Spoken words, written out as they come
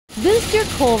Boost your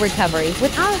coal recovery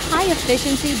with our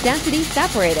high-efficiency density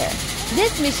separator.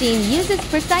 This machine uses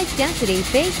precise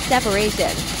density-based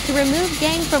separation to remove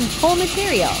gangue from coal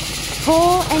material.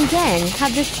 Coal and gangue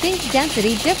have distinct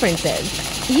density differences.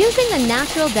 Using the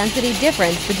natural density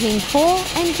difference between coal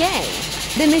and gangue,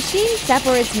 the machine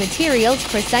separates materials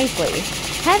precisely.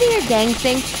 Heavier gangue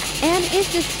sinks and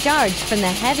is discharged from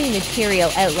the heavy material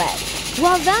outlet,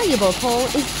 while valuable coal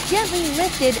is gently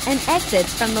lifted and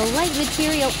exits from the light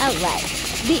material outlet.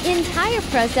 The entire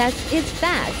process is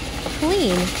fast,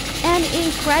 clean, and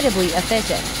incredibly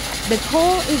efficient. The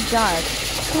coal is dark,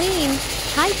 clean,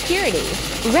 high purity,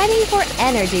 ready for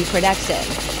energy production,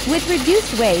 with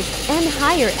reduced waste and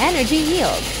higher energy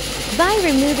yields. By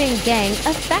removing gangue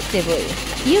effectively,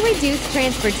 you reduce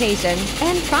transportation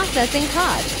and processing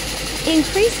costs,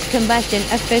 increase combustion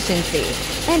efficiency,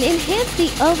 and enhance the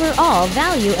overall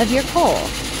value of your coal.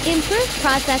 Improve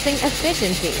processing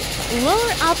efficiency,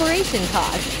 lower operation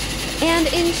costs, and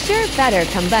ensure better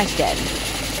combustion.